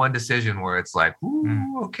been one decision where it's like,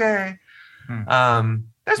 ooh, okay.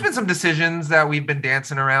 There's been some decisions that we've been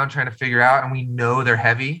dancing around trying to figure out, and we know they're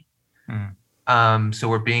heavy. So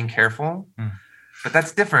we're being careful. But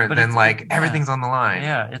that's different than everything's on the line.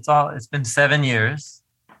 Yeah, it's been 7 years.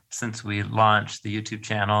 since we launched the YouTube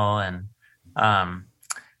channel, and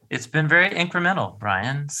it's been very incremental,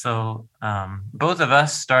 Brian. So both of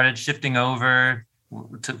us started shifting over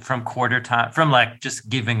from quarter time, from like just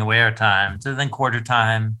giving away our time to then quarter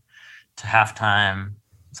time to half time.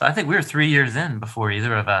 So I think we were 3 years in before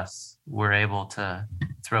either of us were able to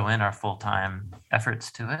throw in our full-time efforts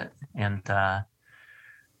to it. And I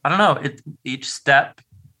don't know, each step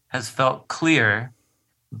has felt clear,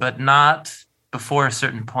 but not before a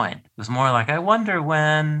certain point. It was more like, I wonder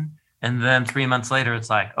when. And then 3 months later, it's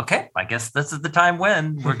like, okay, I guess this is the time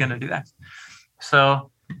when we're going to do X. So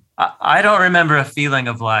I don't remember a feeling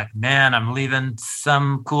of like, man, I'm leaving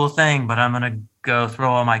some cool thing, but I'm going to go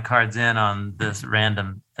throw all my cards in on this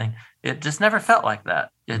random thing. It just never felt like that.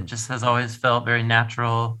 It just has always felt very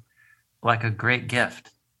natural, like a great gift,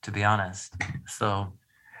 to be honest. So,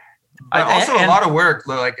 but also a lot of work,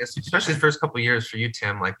 like especially the first couple of years for you,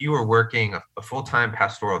 Tim. Like you were working a full-time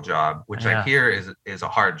pastoral job, which I hear is a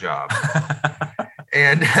hard job,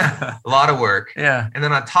 and a lot of work. Yeah. And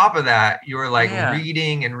then on top of that, you were like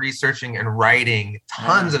reading and researching and writing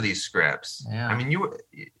tons of these scripts. Yeah. I mean,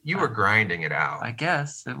 you were grinding it out. I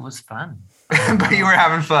guess it was fun. But you were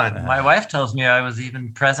having fun. My wife tells me I was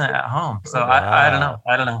even present at home. So I don't know.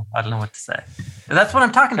 I don't know what to say. But that's what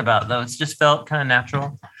I'm talking about, though. It's just felt kind of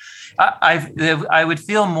natural. I would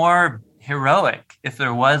feel more heroic if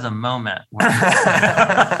there was a moment where,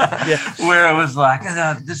 where it was like,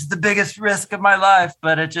 this is the biggest risk of my life.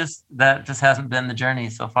 But that just hasn't been the journey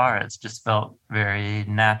so far. It's just felt very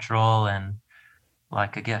natural and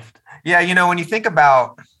like a gift. Yeah, when you think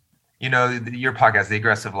about your podcast, The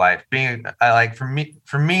Aggressive Life, being like for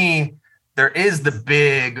me, there is the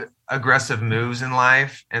big aggressive moves in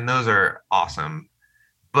life, and those are awesome.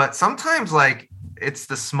 But sometimes like it's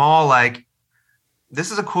the small, like,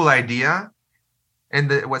 this is a cool idea.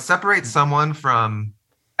 And what separates someone from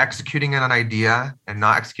executing an idea and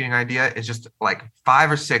not executing an idea is just like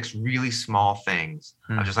 5 or 6 really small things.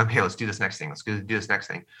 I'm just like, okay, let's do this next thing. Let's do this next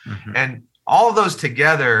thing. Mm-hmm. And all of those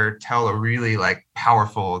together tell a really like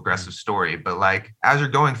powerful, aggressive story. But like, as you're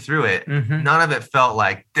going through it, none of it felt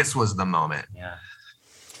like this was the moment. Yeah.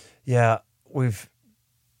 Yeah. We've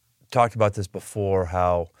talked about this before,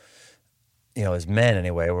 how, as men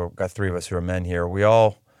anyway, we've got 3 of us who are men here. We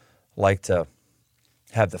all like to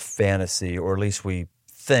have the fantasy, or at least we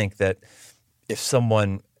think that if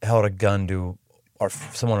someone held a gun to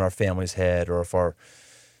someone in our family's head, or if our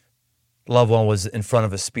loved one was in front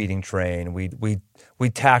of a speeding train, we'd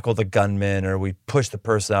tackle the gunman, or we'd push the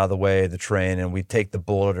person out of the way of the train, and we'd take the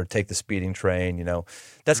bullet or take the speeding train.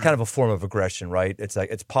 That's kind of a form of aggression, right? It's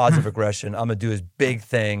like, it's positive aggression. I'm going to do this big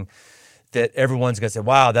thing that everyone's going to say,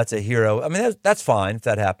 wow, that's a hero. I mean, that's fine if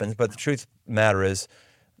that happens, but the truth of the matter is,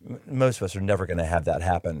 most of us are never going to have that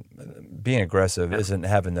happen. Being aggressive isn't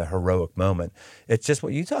having the heroic moment. It's just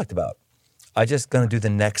what you talked about. I'm just going to do the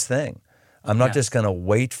next thing. I'm not just going to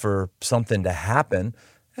wait for something to happen.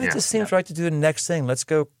 It just seems right to do the next thing. Let's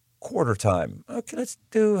go quarter time. Okay, let's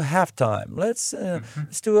do half time. Let's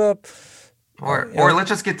do or let's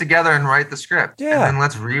just get together and write the script. Yeah. And then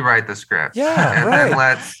let's rewrite the script. Yeah, and right.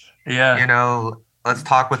 then let's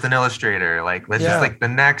talk with an illustrator. Like, let's just like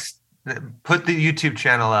put the YouTube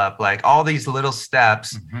channel up, like all these little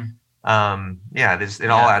steps. It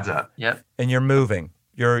all adds up. Yep. And you're moving.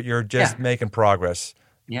 You're just making progress.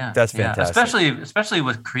 Yeah. That's fantastic. Yeah. Especially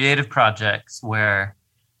with creative projects where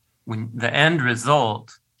when the end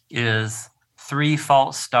result is 3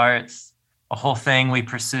 false starts, a whole thing we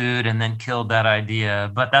pursued and then killed that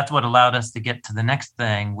idea. But that's what allowed us to get to the next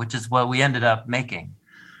thing, which is what we ended up making.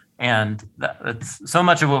 And that's so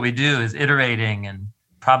much of what we do is iterating and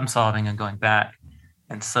problem solving and going back.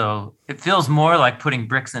 And so it feels more like putting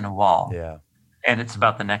bricks in a wall. Yeah. And it's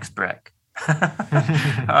about the next brick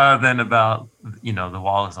than about, the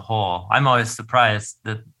wall as a whole. I'm always surprised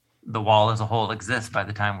that the wall as a whole exists by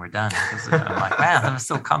the time we're done. Because I'm like, man, that was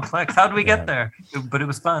so complex. How did we get there? But it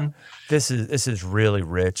was fun. This is really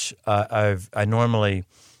rich. I normally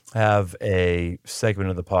have a segment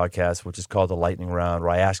of the podcast which is called the lightning round,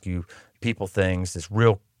 where I ask you people things, this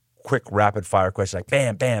real quick rapid fire question, like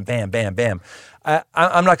bam, bam, bam, bam, bam.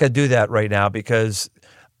 I'm not going to do that right now because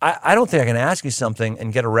I don't think I can ask you something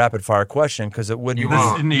and get a rapid fire question, because it wouldn't. You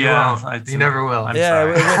won't. You never will. I'm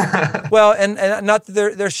sorry. Well, and not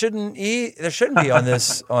that there shouldn't be on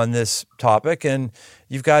this topic, and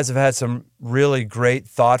you guys have had some really great,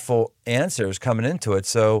 thoughtful answers coming into it.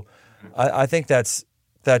 So I think that's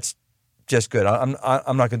just good. I'm not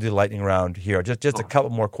going to do the lightning round here. Just a couple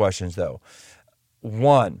more questions though.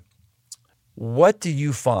 One, what do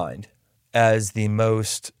you find as the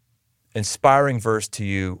most inspiring verse to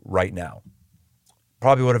you right now?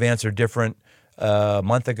 probably would have answered different a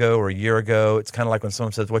month ago or a year ago. It's kind of like when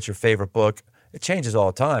someone says, "What's your favorite book?" It changes all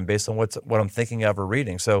the time based on what I'm thinking of or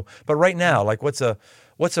reading. So, but right now, like what's a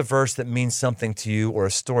verse that means something to you, or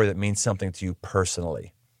a story that means something to you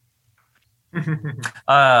personally?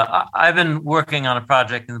 I've been working on a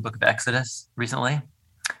project in the book of Exodus recently.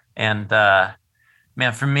 And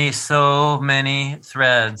man, for me, so many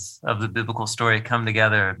threads of the biblical story come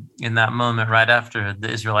together in that moment right after the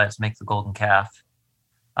Israelites make the golden calf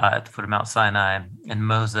at the foot of Mount Sinai. And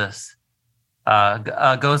Moses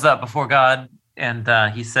goes up before God,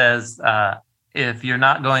 and he says, if you're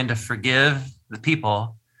not going to forgive the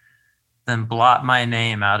people, then blot my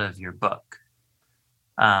name out of your book.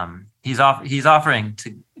 He's offering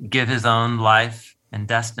to give his own life and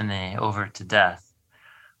destiny over to death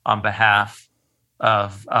on behalf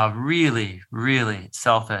of really, really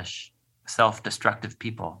selfish, self-destructive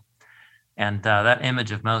people. And that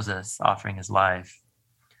image of Moses offering his life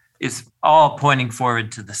is all pointing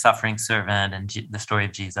forward to the suffering servant and the story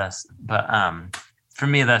of Jesus. But for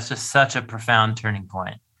me, that's just such a profound turning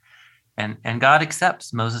point. And God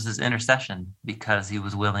accepts Moses' intercession because he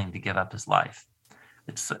was willing to give up his life.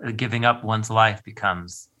 It's giving up one's life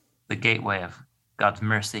becomes the gateway of God's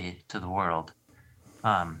mercy to the world.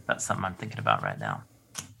 That's something I'm thinking about right now.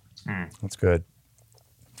 That's good.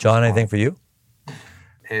 Jon, anything for you?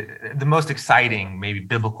 The most exciting, maybe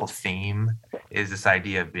biblical theme is this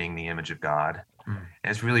idea of being the image of God. And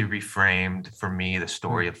it's really reframed for me the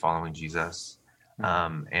story of following Jesus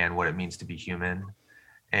and what it means to be human.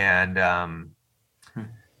 And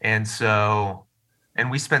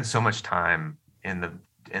we spend so much time in the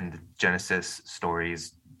Genesis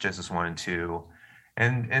stories, Genesis 1 and 2.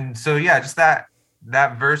 And so, yeah, just that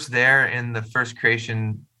verse there in the first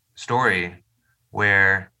creation story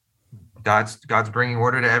where God's bringing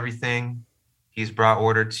order to everything. He's brought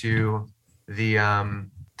order to the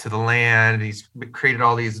land. He's created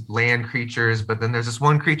all these land creatures, but then there's this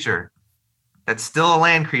one creature that's still a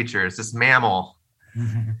land creature. It's this mammal.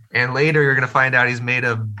 And later you're going to find out he's made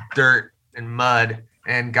of dirt and mud,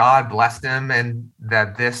 and God blessed him, and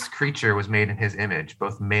that this creature was made in his image,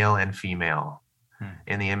 both male and female.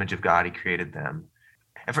 In the image of God, he created them.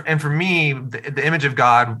 And for me, the image of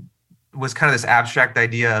God was kind of this abstract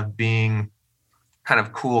idea of being kind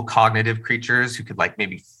of cool cognitive creatures who could like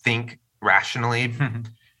maybe think rationally. And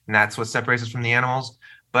that's what separates us from the animals.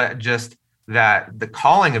 But just that the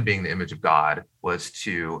calling of being the image of God was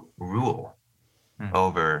to rule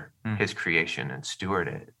over his creation and steward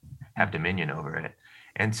it, have dominion over it.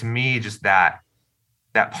 And to me, just that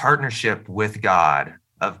partnership with God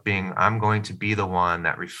of being, I'm going to be the one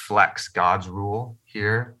that reflects God's rule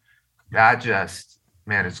here, that just,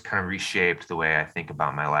 man, it's kind of reshaped the way I think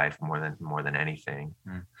about my life more than anything.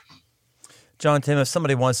 Jon, Tim, if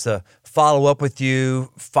somebody wants to follow up with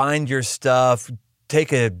you, find your stuff,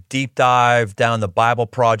 take a deep dive down the Bible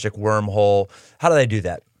Project wormhole, how do they do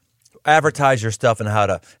that? Advertise your stuff and how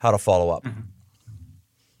to follow up.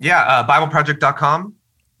 Yeah, BibleProject.com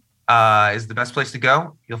is the best place to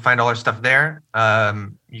go. You'll find all our stuff there.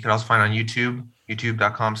 You can also find on YouTube,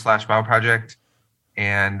 youtube.com/BibleProject.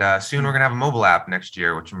 And soon we're going to have a mobile app next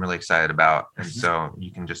year, which I'm really excited about. And so you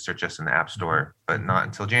can just search us in the App Store, but not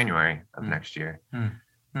until January of next year.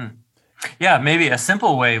 Yeah, maybe a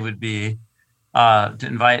simple way would be to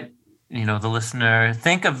invite the listener,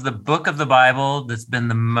 think of the book of the Bible that's been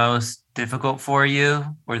the most difficult for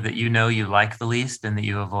you, or that you like the least and that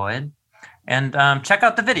you avoid, and check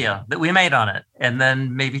out the video that we made on it, and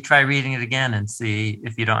then maybe try reading it again and see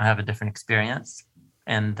if you don't have a different experience.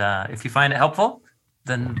 And if you find it helpful,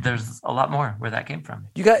 then there's a lot more where that came from.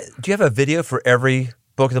 Do you have a video for every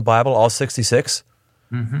book of the Bible, all 66?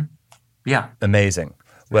 Yeah. Amazing.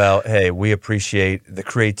 Well, hey, we appreciate the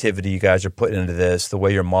creativity you guys are putting into this, the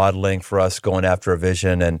way you're modeling for us going after a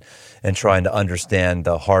vision and trying to understand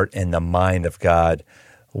the heart and the mind of God.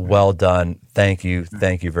 Well done. Thank you.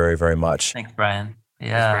 Thank you very, very much. Thanks, Brian.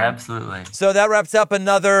 Yeah, absolutely. So that wraps up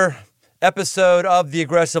another episode of The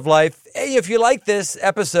Aggressive Life. Hey, if you like this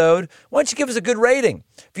episode, why don't you give us a good rating?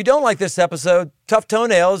 If you don't like this episode, tough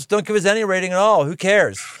toenails, don't give us any rating at all. Who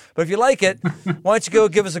cares? But if you like it, why don't you go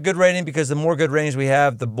give us a good rating, because the more good ratings we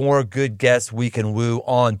have, the more good guests we can woo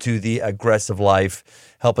on to The Aggressive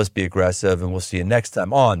Life. Help us be aggressive, and we'll see you next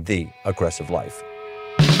time on The Aggressive Life.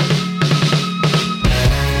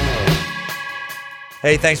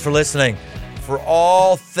 Hey, thanks for listening. For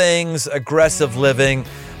all things aggressive living,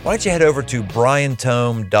 why don't you head over to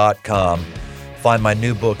briantome.com. Find my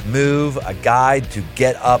new book, Move, a guide to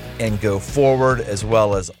get up and go forward, as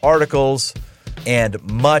well as articles and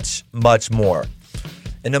much, much more.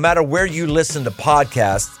 And no matter where you listen to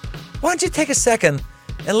podcasts, why don't you take a second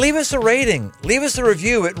and leave us a rating. Leave us a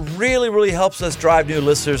review. It really, really helps us drive new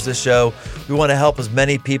listeners to the show. We want to help as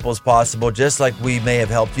many people as possible, just like we may have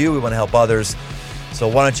helped you. We want to help others. So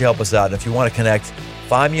why don't you help us out? And if you want to connect,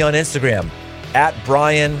 find me on Instagram at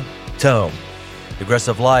Brian Tome. The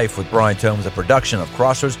Aggressive Life with Brian Tome is a production of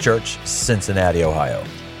Crossroads Church, Cincinnati, Ohio.